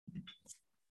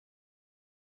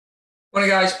Morning,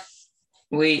 guys.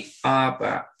 We are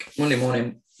back. Monday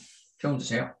morning. Jones is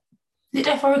here. Is it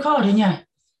dead for recording? Yeah.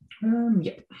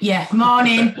 Yeah. Yeah.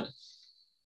 Morning.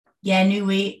 Yeah. New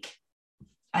week.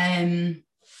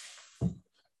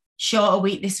 Shorter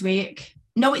week this week.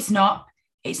 No, it's not.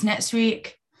 It's next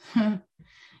week.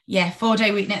 Yeah,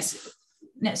 4-day week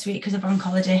next week because of bank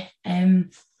holiday.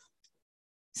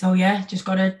 So yeah, just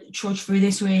gotta trudge through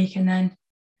this week and then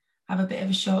have a bit of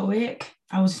a short week.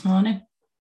 How was this morning?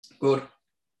 Good.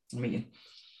 Meeting.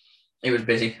 It was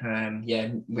busy.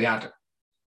 We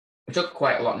took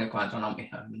quite a lot of new clients on,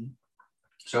 haven't we?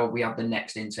 So we have the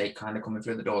next intake kind of coming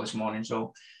through the door this morning.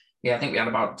 So yeah, I think we had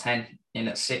about 10 in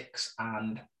at 6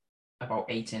 and about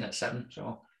 8 in at 7.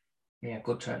 So yeah,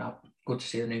 good turnout. Good to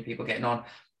see the new people getting on.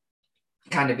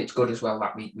 Kind of it's good as well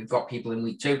that we've got people in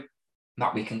week 2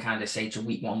 that we can kind of say to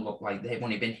week 1, look, like they've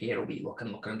only been here a week, look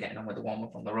and getting on with the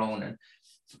warm-up on their own. And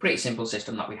it's a pretty simple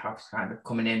system that we have kind of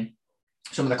coming in.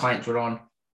 Some of the clients were on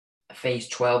phase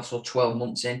 12, so 12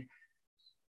 months in.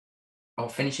 Or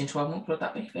finishing 12 months, would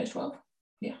that be phase 12?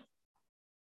 Yeah.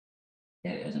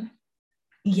 Yeah, it is, isn't it?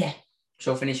 Yeah.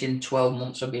 So finishing 12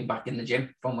 months of being back in the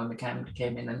gym from when we came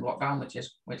in and lockdown, which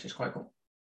is quite cool.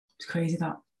 It's crazy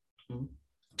that.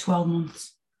 12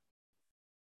 months.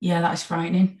 Yeah, that is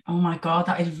frightening. Oh my God,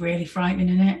 that is really frightening,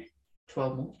 isn't it?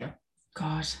 12 months, yeah.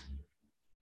 God.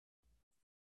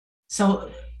 So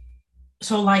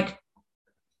like,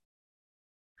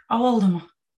 how old am I?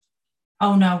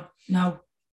 Oh no.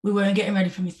 We weren't getting ready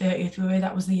for my 30th, were we?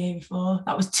 That was the year before.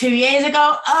 That was 2 years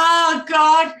ago. Oh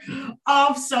God. Oh,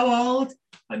 I'm so old.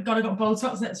 Thank God I got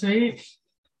Botox next week.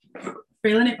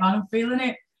 Feeling it, man. I'm feeling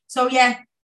it. So yeah,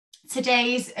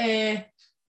 today's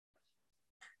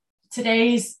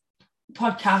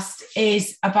podcast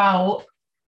is about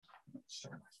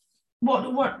what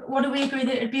do we agree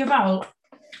that it'd be about?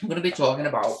 I'm going to be talking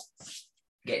about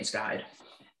getting started.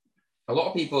 A lot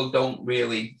of people don't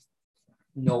really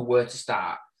know where to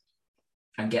start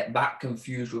and get that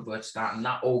confused with where to start and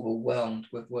that overwhelmed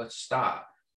with where to start.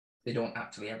 They don't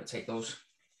actually ever take those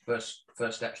first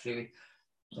steps, really,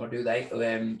 or do they?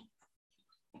 A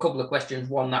couple of questions.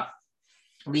 One that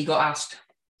Lee got asked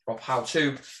of how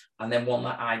to, and then one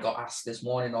that I got asked this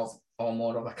morning of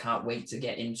more of I can't wait to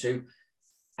get into.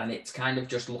 And it's kind of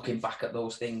just looking back at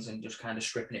those things and just kind of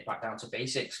stripping it back down to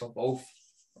basics for both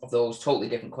of those totally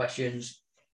different questions.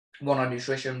 One on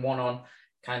nutrition, one on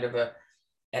kind of a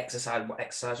exercise, what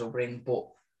exercise will bring, but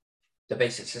the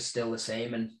basics are still the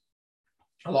same. And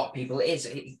a lot of people,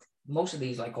 most of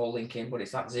these like all link in, but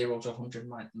it's that 0 to 100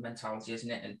 mentality, isn't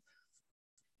it? And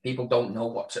people don't know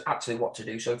what to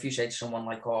do. So if you say to someone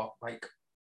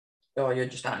oh, you're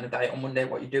just starting a diet on Monday,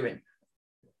 what are you doing?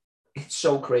 It's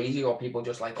so crazy. Or people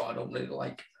just I don't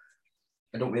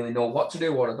really know what to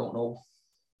do, or I don't know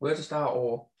where to start,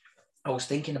 or I was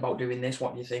thinking about doing this,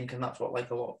 what do you think? And that's what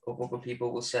a lot of other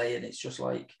people will say. And it's just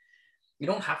you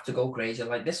don't have to go crazy.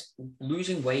 Like this,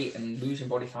 losing weight and losing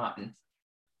body fat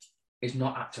is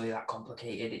not actually that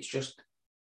complicated. It's just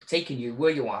taking you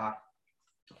where you are,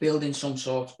 building some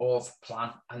sort of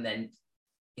plan, and then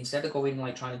instead of going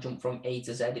trying to jump from A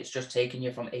to Z, it's just taking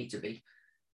you from A to B,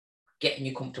 getting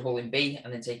you comfortable in B,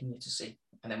 and then taking you to C.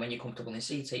 And then when you're comfortable in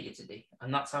C, take you to D.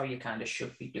 And that's how you kind of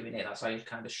should be doing it. That's how you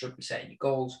kind of should be setting your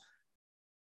goals.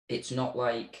 It's not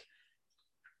like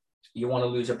you want to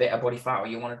lose a bit of body fat or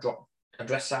you want to drop a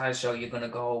dress size. So you're going to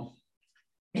go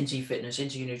into your fitness,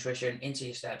 into your nutrition, into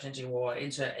your steps, into your water,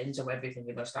 into everything.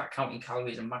 You're going to start counting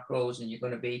calories and macros, and you're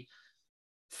going to be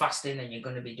fasting, and you're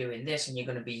going to be doing this, and you're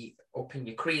going to be upping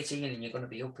your creatine, and you're going to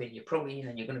be upping your protein,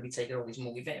 and you're going to be taking all these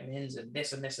multivitamins and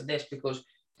this and this and this, because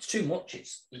it's too much.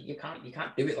 You can't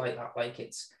do it like that.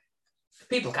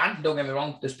 People can, don't get me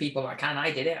wrong. There's people that can.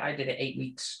 I did it 8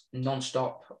 weeks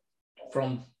non-stop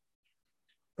from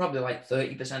probably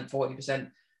 30%,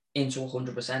 40% into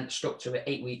 100%, stuck to it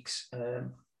 8 weeks.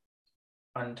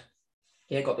 And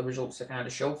yeah, got the results to kind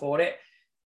of show for it.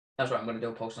 That's what I'm going to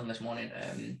do a post on this morning.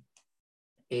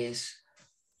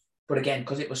 But again,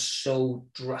 because it was so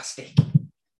drastic,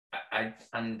 I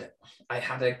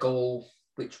had a goal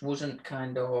which wasn't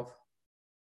kind of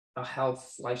a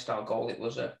health lifestyle goal. It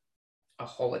was a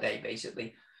holiday,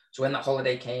 basically. So when that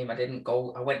holiday came, I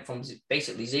went from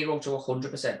basically 0 to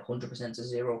 100%, 100% to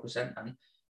 0%, and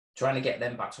trying to get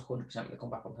them back to 100% when they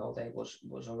come back on holiday was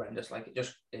horrendous.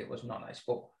 It was not nice,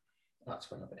 but that's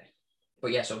for another day.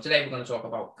 But yeah, so today we're going to talk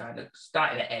about kind of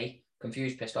starting at A,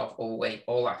 confused, pissed off, overweight,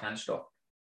 all that kind of stuff,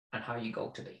 and how you go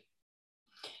to B.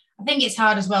 I think it's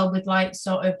hard as well with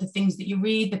sort of the things that you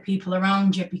read, the people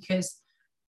around you, because,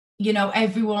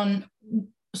 everyone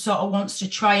sort of wants to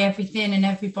try everything, and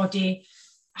everybody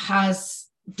has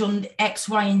done X,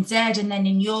 Y, and Z, and then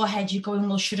in your head you're going,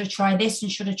 well, should I try this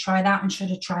and should I try that and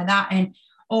should I try that? And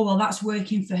oh, well, that's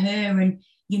working for her, and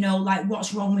you know, like,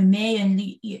 what's wrong with me? And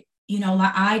you know,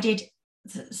 like I did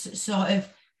sort of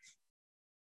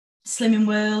Slimming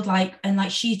World, like, and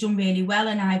like she's done really well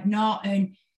and I've not.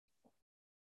 And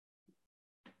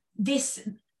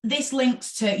this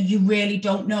links to, you really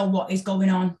don't know what is going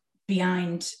on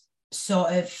behind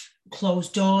sort of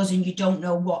closed doors, and you don't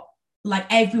know what, like,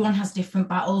 everyone has different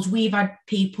battles. We've had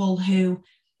people who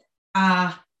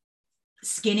are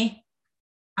skinny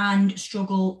and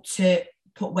struggle to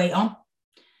put weight on.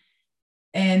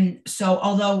 So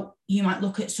although you might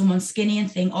look at someone skinny and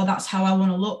think, oh, that's how I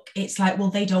want to look, it's like, well,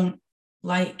 they don't,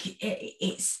 like,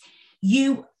 it's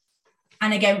you.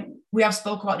 And again, we have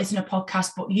spoke about this in a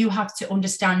podcast, but you have to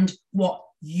understand what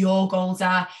your goals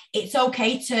are. It's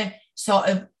okay to sort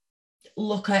of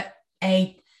look at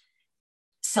a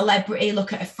celebrity,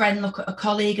 look at a friend, look at a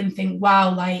colleague and think,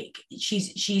 wow, like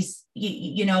she's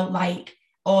you know, like,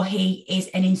 or he is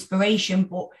an inspiration,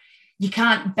 but you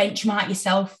can't benchmark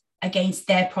yourself against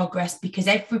their progress, because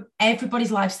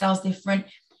everybody's lifestyle is different.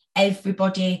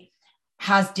 Everybody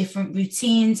has different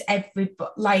routines.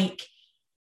 Like,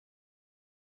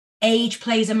 age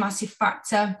plays a massive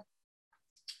factor.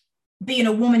 Being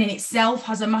a woman in itself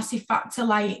has a massive factor.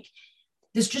 Like,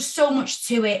 there's just so much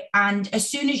to it. And as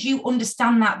soon as you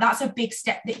understand that, that's a big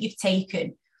step that you've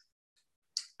taken.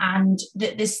 And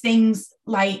that there's things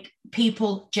like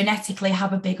people genetically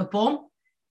have a bigger bum,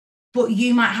 but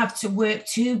you might have to work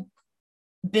to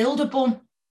build a bum.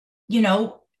 You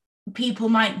know, people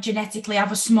might genetically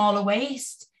have a smaller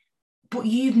waist, but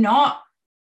you've not,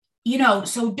 you know,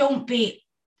 so don't be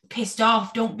pissed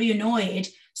off, don't be annoyed.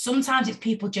 Sometimes it's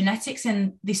people genetics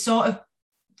and they sort of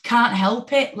can't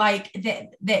help it, like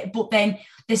that. But then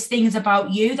there's things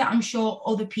about you that I'm sure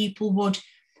other people would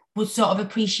sort of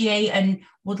appreciate and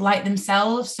would like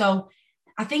themselves. So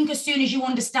I think as soon as you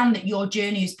understand that your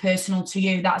journey is personal to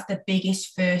you, that's the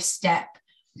biggest first step.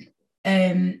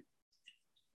 And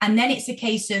then it's a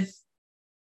case of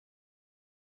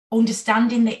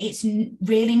understanding that it's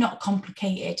really not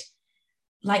complicated.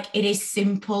 Like, it is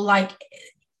simple. Like,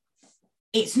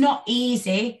 it's not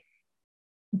easy,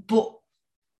 but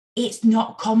it's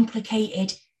not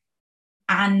complicated,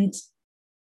 and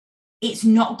it's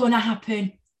not going to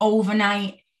happen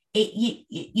overnight.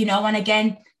 You know, and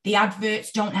again, the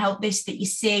adverts don't help this, that you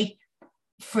see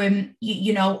from,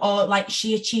 you know, or like,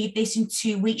 she achieved this in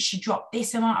 2 weeks, she dropped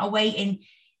this amount of weight, and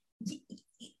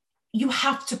you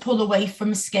have to pull away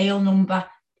from a scale number.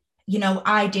 You know,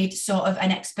 I did sort of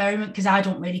an experiment, because I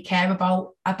don't really care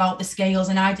about the scales,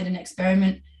 and I did an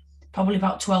experiment probably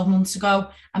about 12 months ago,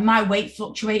 and my weight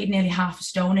fluctuated nearly half a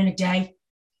stone in a day,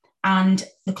 and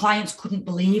the clients couldn't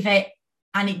believe it.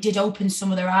 And it did open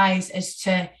some of their eyes as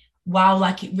to, wow,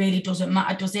 like, it really doesn't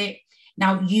matter, does it?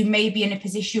 Now, you may be in a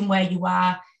position where you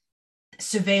are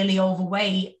severely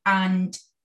overweight, and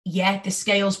yeah, the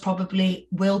scales probably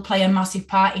will play a massive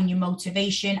part in your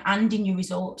motivation and in your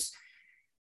results.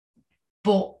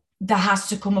 But there has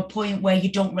to come a point where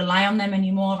you don't rely on them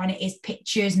anymore, and it is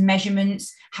pictures,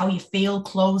 measurements, how you feel,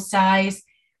 clothes size.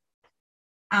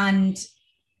 And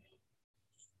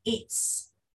it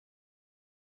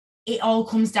all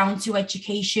comes down to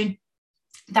education.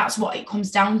 That's what it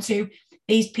comes down to.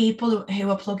 These people who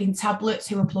are plugging tablets,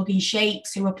 who are plugging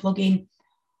shakes, who are plugging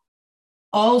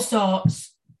all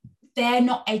sorts, they're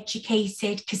not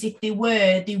educated, because if they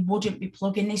were, they wouldn't be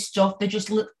plugging this stuff. They're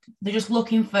just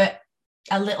looking for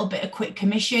a little bit of quick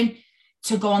commission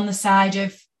to go on the side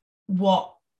of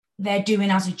what they're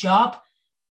doing as a job.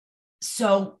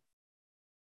 So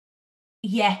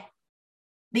yeah,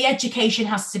 the education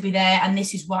has to be there, and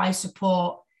this is why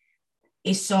support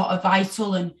is sort of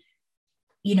vital. And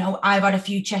you know, I've had a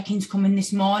few check-ins come in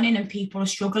this morning and people are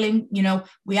struggling. You know,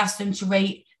 we asked them to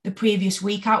rate the previous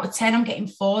week out of 10. I'm getting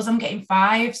 4s, I'm getting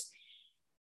 5s.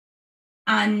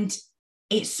 And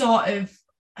it's sort of,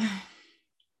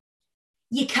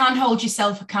 you can hold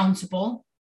yourself accountable.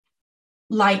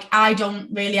 Like, I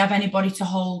don't really have anybody to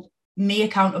hold me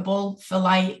accountable for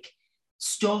like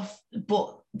stuff,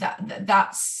 but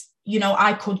that's, you know,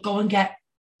 I could go and get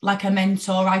like a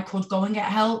mentor, I could go and get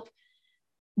help,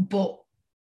 but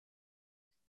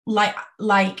like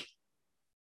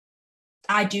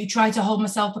I do try to hold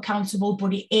myself accountable,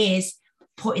 but it is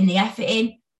putting the effort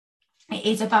in. It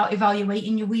is about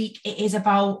evaluating your week. It is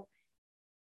about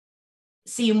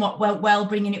seeing what went well,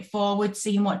 bringing it forward,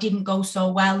 seeing what didn't go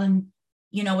so well, and,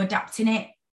 you know, adapting it.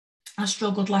 I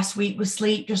struggled last week with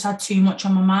sleep, just had too much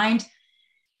on my mind.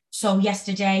 So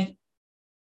yesterday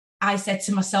I said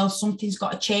to myself, something's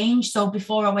got to change. So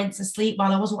before I went to sleep,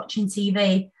 while I was watching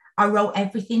TV, I wrote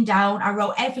everything down. I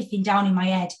wrote everything down in my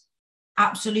head,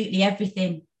 absolutely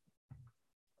everything.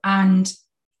 And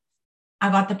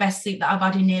I've had the best sleep that I've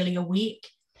had in nearly a week.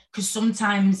 Because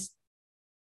sometimes,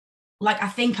 like, I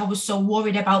think I was so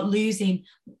worried about losing,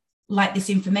 like, this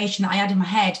information that I had in my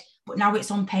head, but now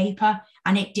it's on paper,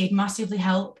 and it did massively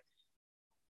help.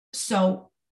 So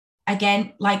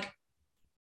again, like,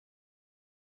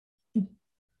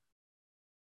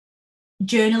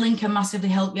 journaling can massively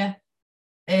help you.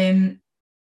 I'm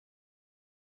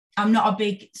not a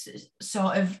big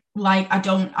sort of, like, I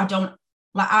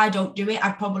don't do it.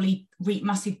 I'd probably reap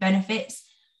massive benefits.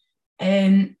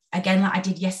 Again, like I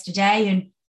did yesterday.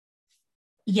 And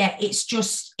yeah, it's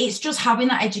just having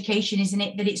that education, isn't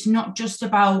it? That it's not just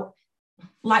about,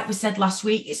 like we said last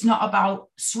week, it's not about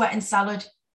sweat and salad.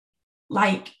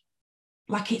 Like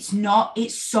it's not,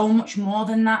 it's so much more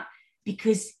than that,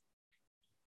 because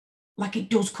like, it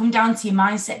does come down to your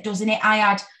mindset, doesn't it? I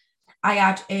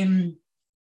had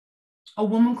a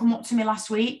woman come up to me last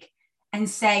week and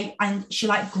say, and she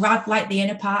like grabbed like the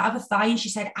inner part of her thigh, and she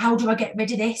said, how do I get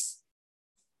rid of this?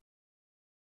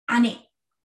 And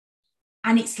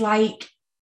it's like,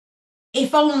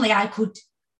 if only I could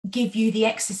give you the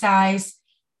exercise,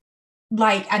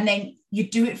 like, and then you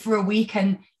do it for a week,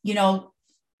 and, you know,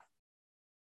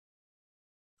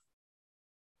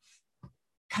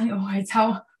 can't always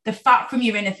tell, the fat from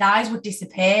your inner thighs would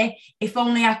disappear. If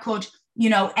only I could, you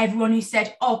know, everyone who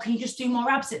said, oh, can you just do more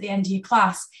abs at the end of your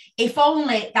class? If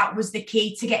only that was the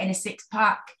key to getting a six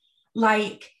pack.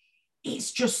 Like,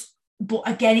 it's just, but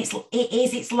again,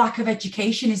 it's lack of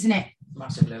education, isn't it?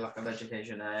 Massively lack of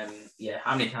education. Yeah,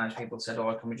 how many times people said,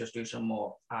 oh, can we just do some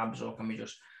more abs, or can we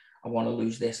just, I want to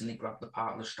lose this, and they grab the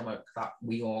part of the stomach that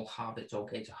we all have. It's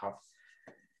okay to have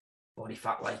body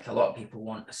fat. Like, a lot of people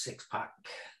want a six pack,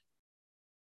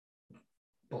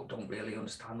 but don't really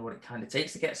understand what it kind of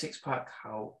takes to get a six pack,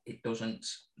 how it doesn't,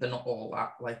 they're not all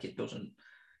that, like, it doesn't,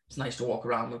 it's nice to walk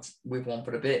around with one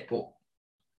for a bit, but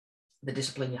the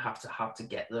discipline you have to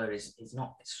get there is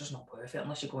not, it's just not worth it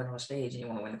unless you're going on a stage and you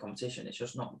want to win the competition. It's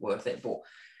just not worth it. But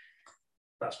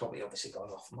that's probably obviously gone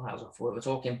off miles off where we're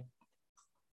talking.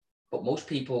 But most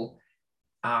people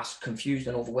are confused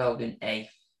and overwhelmed in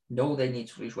know they need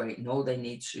to lose weight, know they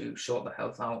need to sort their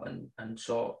health out and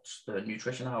sort the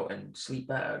nutrition out and sleep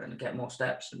better and get more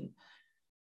steps,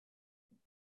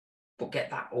 but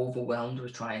get that overwhelmed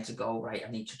with trying to go, right,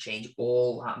 I need to change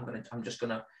all that.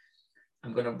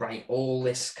 I'm gonna write all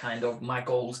this kind of my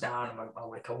goals down.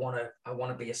 I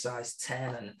want to be a size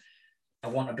 10, and I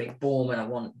want a big bum, and I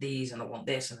want these, and I want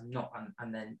this, and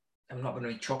then I'm not going to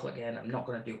eat chocolate again. I'm not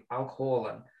going to do alcohol,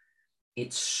 and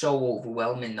it's so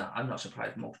overwhelming that I'm not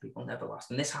surprised most people never last.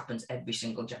 And this happens every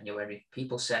single January.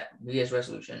 People set New Year's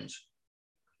resolutions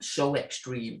so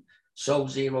extreme, so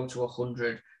 0 to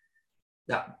 100,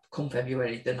 that come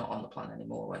February they're not on the plan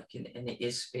anymore. Like, and it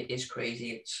is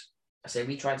crazy. I say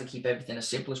we try to keep everything as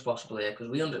simple as possible here, because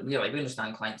we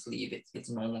understand clients leave. It's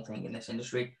a normal thing in this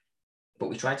industry, but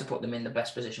we try to put them in the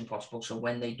best position possible. So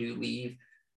when they do leave,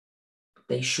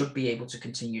 they should be able to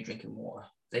continue drinking water.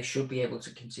 They should be able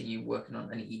to continue working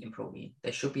on and eating protein.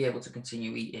 They should be able to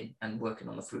continue eating and working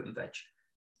on the fruit and veg.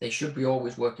 They should be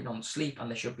always working on sleep,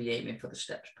 and they should be aiming for the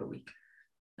steps per week.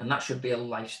 And that should be a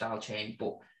lifestyle change.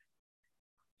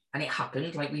 And it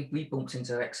happened, like we bumped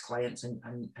into ex-clients,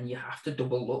 and you have to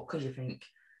double look, because you think,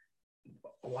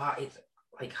 wow, it's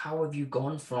like, how have you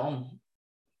gone from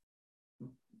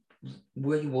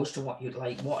where you was to what you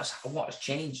like? What has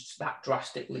changed that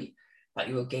drastically, that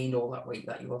you have gained all that weight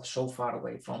that you are so far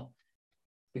away from?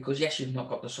 Because yes, you've not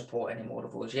got the support anymore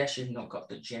of us. Yes, you've not got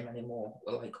the gym anymore,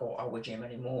 like, or our gym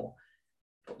anymore.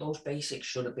 But those basics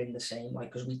should have been the same,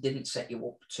 like, because we didn't set you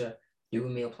up to do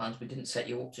meal plans. We didn't set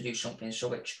you up to do something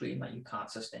so extreme that you can't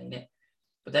sustain it.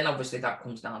 But then obviously that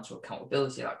comes down to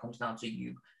accountability. That comes down to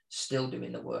you still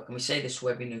doing the work. And we say this to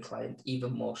every new client,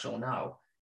 even more so now.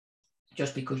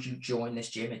 Just because you join this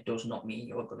gym, it does not mean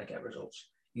you're going to get results.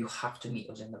 You have to meet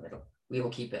us in the middle. We will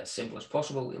keep it as simple as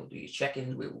possible. We will do your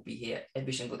check-ins. We will be here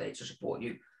every single day to support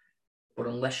you. But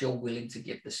unless you're willing to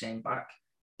give the same back,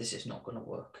 this is not going to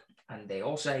work. And they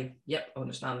all say, yep, I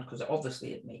understand, because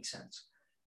obviously it makes sense.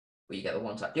 But you get the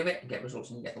ones that do it and get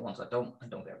results, and you get the ones that don't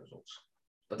and don't get results.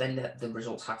 But then the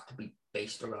results have to be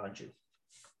based around you.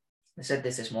 I said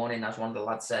this morning, as one of the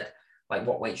lads said, like,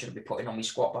 what weight should I be putting on my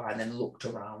squat bar, and then looked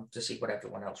around to see what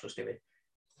everyone else was doing.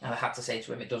 And I had to say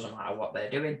to him, it doesn't matter what they're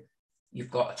doing.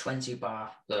 You've got a 20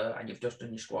 bar there and you've just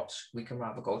done your squats. We can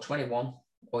rather go 21,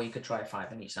 or you could try a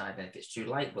 5 on each side. And if it's too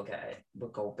light, we'll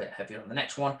go a bit heavier on the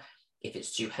next one. If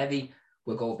it's too heavy,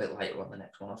 we'll go a bit lighter on the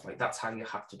next one. I was like, that's how you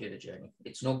have to do the journey.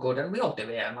 It's no good. And we all do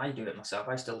it. And I do it myself.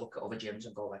 I still look at other gyms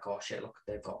and go like, oh shit, look,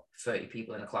 they've got 30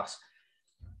 people in a class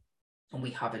and we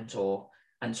haven't.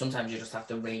 And sometimes you just have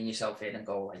to rein yourself in and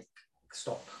go like,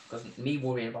 stop. Because me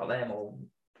worrying about them or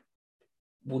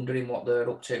wondering what they're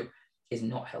up to is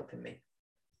not helping me.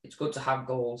 It's good to have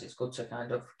goals. It's good to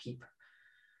kind of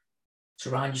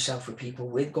surround yourself with people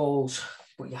with goals,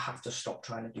 but you have to stop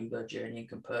trying to do their journey and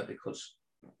compare, because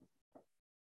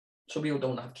some people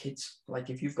don't have kids. Like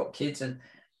if you've got kids and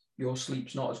your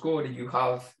sleep's not as good and you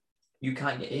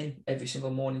can't get in every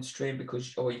single morning to train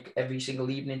or every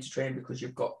single evening to train because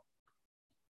you've got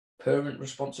parent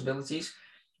responsibilities,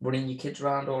 running your kids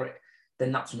around,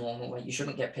 then that's normal. Like you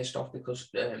shouldn't get pissed off because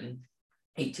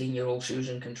 18-year-old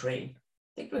Susan can train.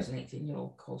 I think there's an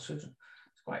 18-year-old called Susan.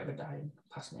 It's quite a dying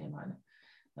past name, I know.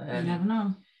 You never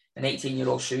know. An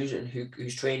 18-year-old Susan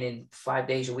who's training 5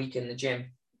 days a week in the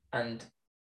gym, and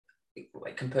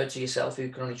like compared to yourself who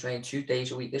can only train 2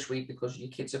 days a week this week because your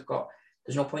kids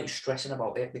there's no point stressing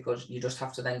about it, because you just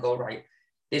have to then go, right,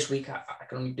 this week I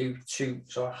can only do 2,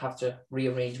 so I have to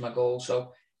rearrange my goals.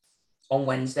 So on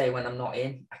Wednesday when I'm not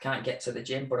in, I can't get to the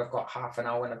gym, but I've got half an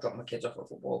hour when I've dropped my kids off at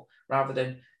football. Rather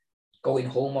than going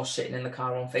home or sitting in the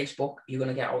car on Facebook, you're going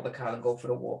to get out of the car and go for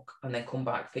a walk and then come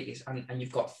back, and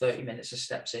you've got 30 minutes of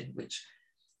steps in, which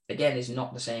again is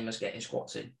not the same as getting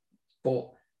squats in, but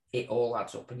it all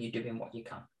adds up and you're doing what you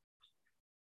can.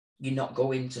 You're not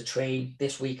going to train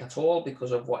this week at all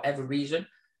because of whatever reason.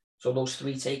 So those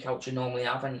 3 takeouts you normally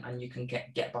have and you can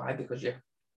get by because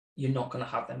you're not going to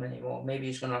have them anymore. Maybe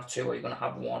you're going to have 2 or you're going to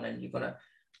have 1 and you're going to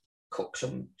cook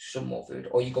some more food.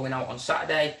 Or you're going out on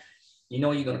Saturday, you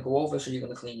know you're going to go over, so you're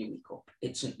going to clean your week up.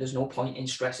 There's no point in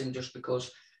stressing just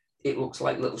because it looks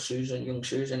like little Susan, young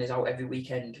Susan is out every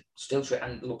weekend still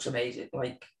and looks amazing.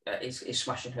 Like is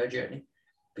smashing her journey,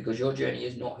 because your journey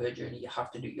is not her journey. You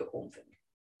have to do your own thing.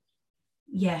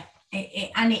 Yeah,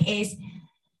 and it is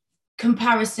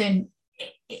comparison.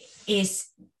 It's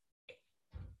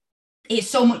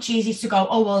so much easier to go,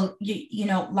 oh well, you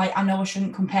know, like I know I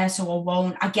shouldn't compare, so I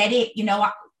won't. I get it, you know,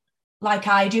 like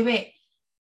I do it,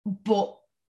 but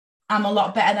I'm a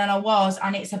lot better than I was,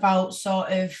 and it's about sort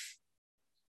of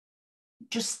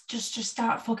just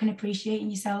start fucking appreciating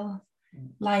yourself,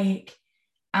 like,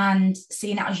 and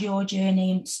seeing it as your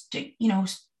journey, and you know,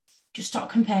 just stop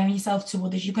comparing yourself to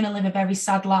others. You're going to live a very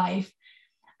sad life,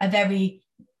 a very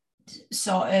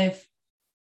sort of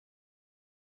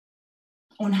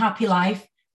unhappy life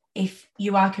if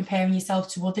you are comparing yourself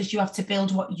to others. You have to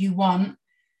build what you want,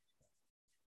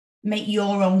 make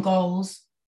your own goals,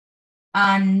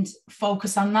 and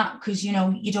focus on that, because you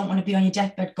know you don't want to be on your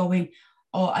deathbed going,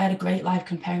 oh, I had a great life,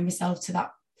 comparing myself to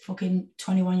that fucking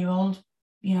 21-year-old,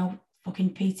 you know,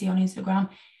 fucking PT on Instagram.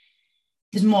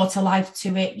 There's more to life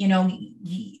to it. You know,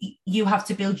 you have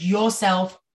to build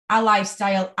yourself a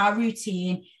lifestyle, a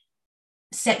routine,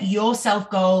 set yourself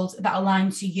goals that align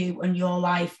to you and your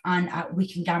life, and we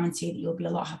can guarantee that you'll be a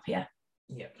lot happier.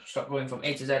 Yeah, stop going from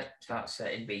A to Z, start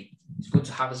setting B. It's good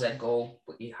to have a Z goal,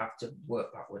 but you have to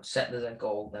work backwards. Set the Z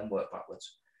goal, then work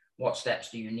backwards. What steps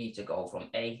do you need to go from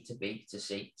A to B to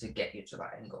C to get you to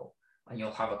that end goal? And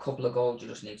you'll have a couple of goals, you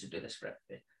just need to do this for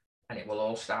everything. And it will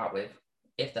all start with,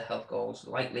 if the health goals,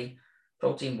 lightly,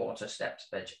 protein, water, steps,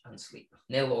 veg, and sleep.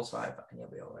 Nail those 5 and you'll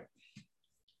be all right.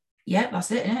 Yeah,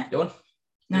 that's it, isn't it? Done.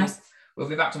 Nice. We'll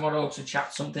be back tomorrow to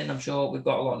chat something. I'm sure we've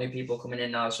got a lot of new people coming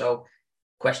in now, so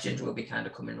questions will be kind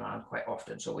of coming around quite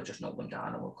often, so we'll just note them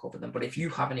down and we'll cover them. But if you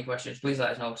have any questions, please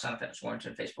let us know. Santa Fitness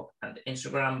Warrington, Facebook and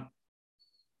Instagram.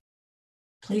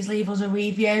 Please leave us a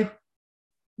review.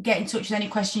 Get in touch with any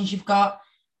questions you've got,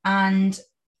 and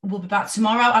we'll be back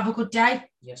tomorrow. Have a good day.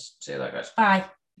 Yes. See you later, guys. Bye.